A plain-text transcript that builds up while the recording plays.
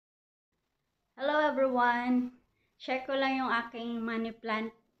Hello everyone! Share ko lang yung aking money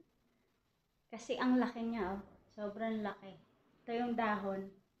plant. Kasi ang laki niya, oh. Sobrang laki. Ito yung dahon.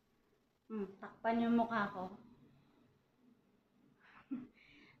 Takpan yung mukha ko.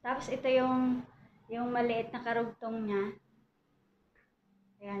 Tapos ito yung maliit na karugtong niya.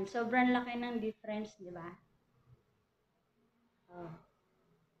 Ayan, sobrang laki ng difference, di ba? Oh.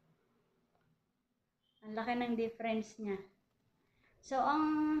 Ang laki ng difference niya. So,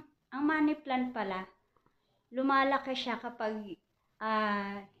 ang money plant pala, lumalaki siya kapag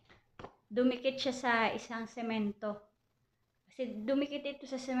dumikit siya sa isang semento. Kasi dumikit ito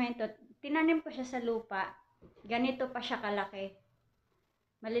sa semento, tinanim ko siya sa lupa, ganito pa siya kalaki.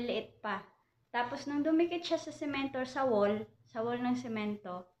 Maliliit pa. Tapos nung dumikit siya sa semento, sa wall ng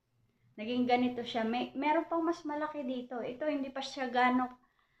semento, naging ganito siya. Meron pang mas malaki dito. Ito hindi pa siya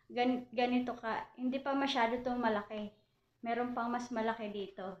ganito ka, hindi pa masyado itong malaki. Meron pang mas malaki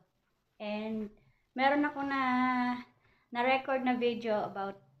dito. And meron ako na record na video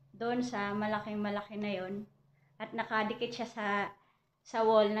about doon sa malaking-malaki na yon. At nakadikit siya sa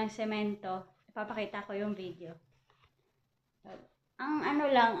wall ng semento. Ipapakita ko yung video. Ang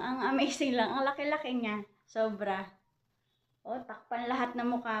amazing lang, ang laki-laki niya. Sobra. Oh, takpan lahat ng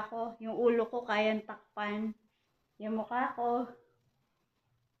mukha ko. Yung ulo ko kayang takpan. Yung mukha ko.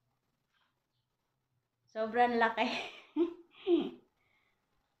 Sobrang laki.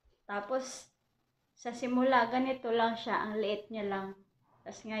 Tapos, sa simula, ganito lang siya. Ang liit niya lang.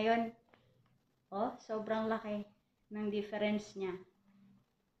 Tapos ngayon, oh, sobrang laki ng difference niya.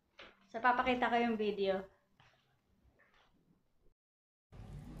 So, papakita ko yung video.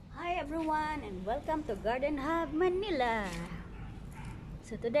 Hi everyone and welcome to Garden Hub Manila.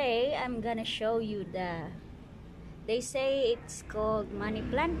 So today, I'm gonna show you they say it's called money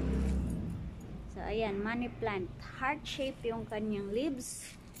plant. So ayan, money plant. Heart shape yung kanyang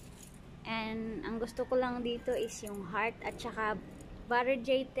leaves. And ang gusto ko lang dito is yung heart at saka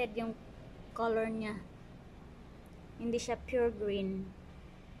variegated yung color niya. Hindi siya pure green.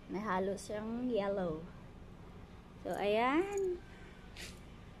 May halos siyang yellow. So ayan.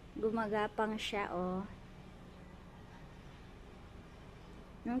 Gumagapang siya, oh.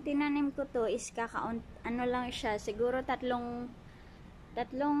 Nung tinanim ko to is ano lang siya, siguro tatlong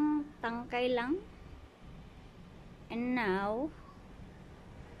tangkay lang. And now,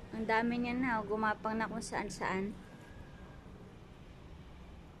 ang dami niya na, gumapang na kung saan-saan.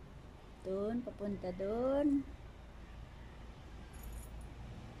 Doon, papunta doon.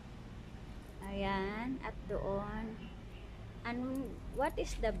 Ayan, at doon. And what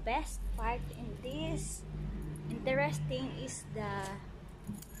is the best part in this? Interesting is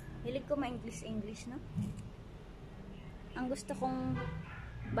hilig ko ma-English, no? Ang gusto kong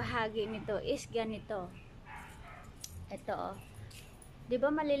bahagi nito is ganito. Ito, oh. 'Di ba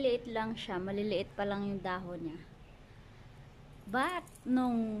maliliit lang siya, maliliit pa lang yung dahon niya. But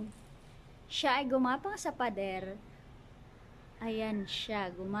nung siya ay gumapang sa pader, ayan siya,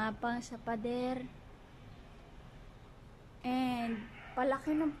 gumapang sa pader. And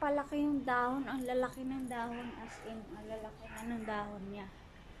palaki yung dahon, ang lalaki ng dahon, as in, ang lalaki na ng dahon niya.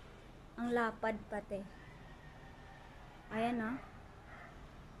 Ang lapad pati. Ayan, oh.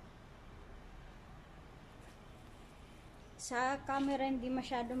 Sa camera hindi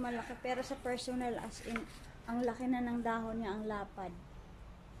masyado malaki, pero sa personal, as in, ang laki na ng dahon niya, ang lapad.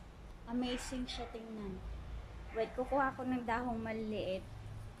 Amazing siya tingnan. Wait, kukuha ko ng dahong maliit.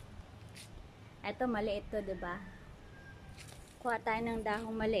 Eto, maliit to, diba? Kuha tayo ng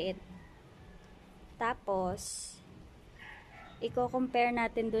dahong maliit. Tapos, i-compare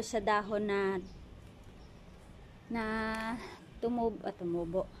natin doon sa dahon na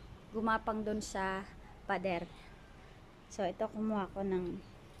tumubo. Gumapang doon sa pader. So, ito, kumuha ko ng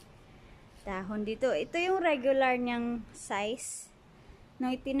dahon dito. Ito yung regular niyang size.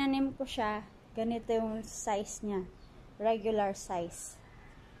 Nung itinanim ko siya, ganito yung size niya. Regular size.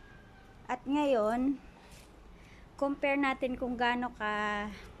 At ngayon, compare natin kung gaano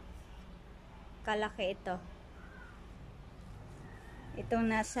kalaki ito. Itong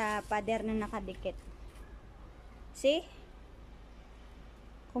nasa pader na nakadikit. See?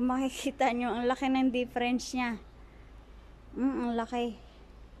 Kung makikita nyo, ang laki ng difference niya. Ang laki.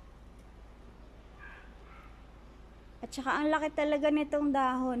 At saka ang laki talaga nitong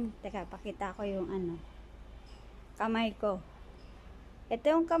dahon. Teka, pakita ko yung kamay ko.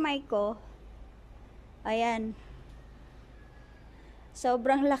 Ito yung kamay ko. Ayan.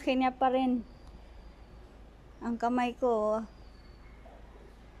 Sobrang laki niya pa rin. Ang kamay ko,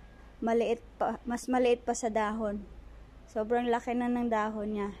 mas maliit pa sa dahon. Sobrang laki na ng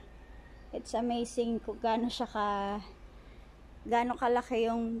dahon niya. It's amazing kung gaano kalaki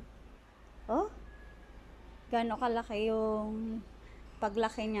yung Oh, gaano kalaki yung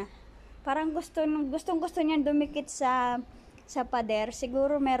paglaki niya. Parang gustong-gusto niya dumikit sa pader.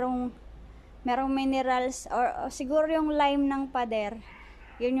 Siguro merong minerals or siguro yung lime ng pader.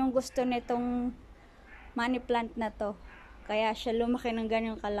 Yun yung gusto nitong money plant na to. Kaya siya lumaki ng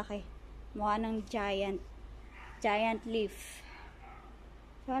ganyang kalaki. Mukha ng giant leaf.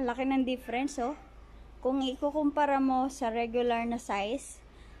 So, laki ng difference, oh. Kung ikukumpara mo sa regular na size,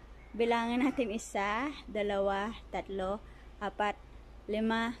 bilangan natin 1, 2, 3, 4, 5,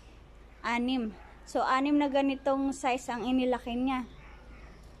 6. So, 6 na ganitong size ang inilaki niya.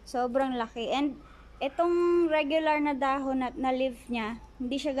 Sobrang laki. And, itong regular na dahon na leaf niya,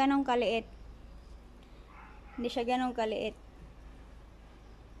 hindi siya ganong kaliit.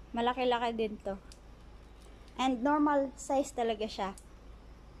 Malaki-laki din to. And, normal size talaga siya.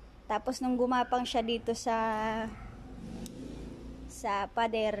 Tapos, nung gumapang siya dito sa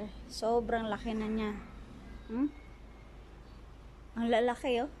pader, sobrang laki na niya. Ang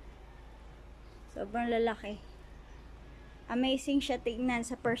lalaki, oh. Sobrang lalaki. Amazing siya tignan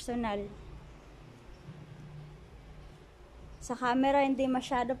sa personal. Sa camera hindi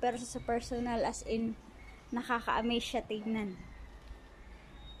masyado, pero sa personal, as in, nakaka-amaze siya tignan.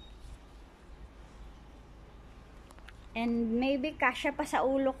 And maybe kasya pa sa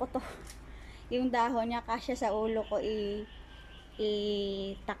ulo ko to. Yung dahon niya kasya sa ulo ko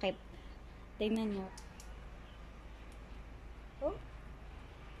itakip. Tingnan niyo. Oh.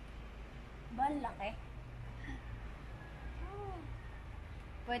 Balaki. Oh.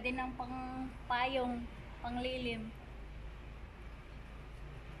 Pwede nang pang payong, panglilim.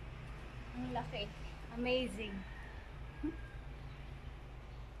 Ang laki. Amazing.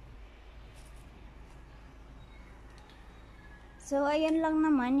 So, ayan lang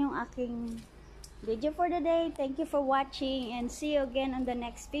naman yung aking video for the day. Thank you for watching and see you again on the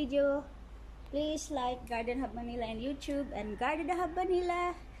next video. Please like Garden Hub Manila in YouTube and Garden Hub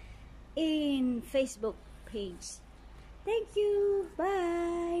Manila in Facebook page. Thank you. Bye.